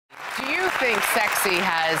think sexy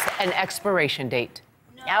has an expiration date?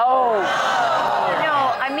 No. No,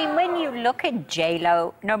 I mean, when you look at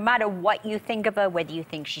JLo, no matter what you think of her, whether you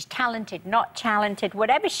think she's talented, not talented,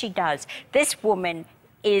 whatever she does, this woman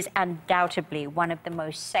is undoubtedly one of the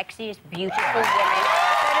most sexiest, beautiful women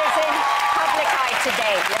that is in public eye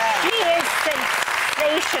today. She is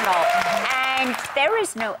sensational. And there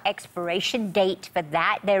is no expiration date for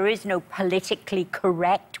that. There is no politically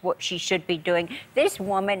correct what she should be doing. This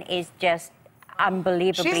woman is just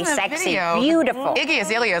unbelievably sexy, beautiful. Iggy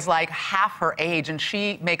Azalea is like half her age, and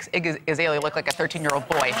she makes Iggy Azalea look like a 13-year-old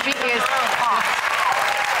boy. She is hot.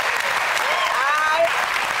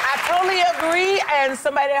 I totally agree, and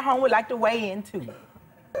somebody at home would like to weigh in, too.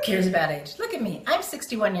 Who cares about age? Look at me. I'm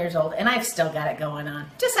 61 years old, and I've still got it going on.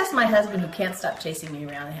 Just ask my husband, who can't stop chasing me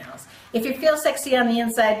around the house. If you feel sexy on the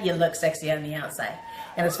inside, you look sexy on the outside.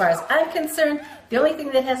 And as far as I'm concerned, the only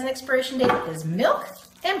thing that has an expiration date is milk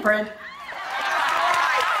and bread.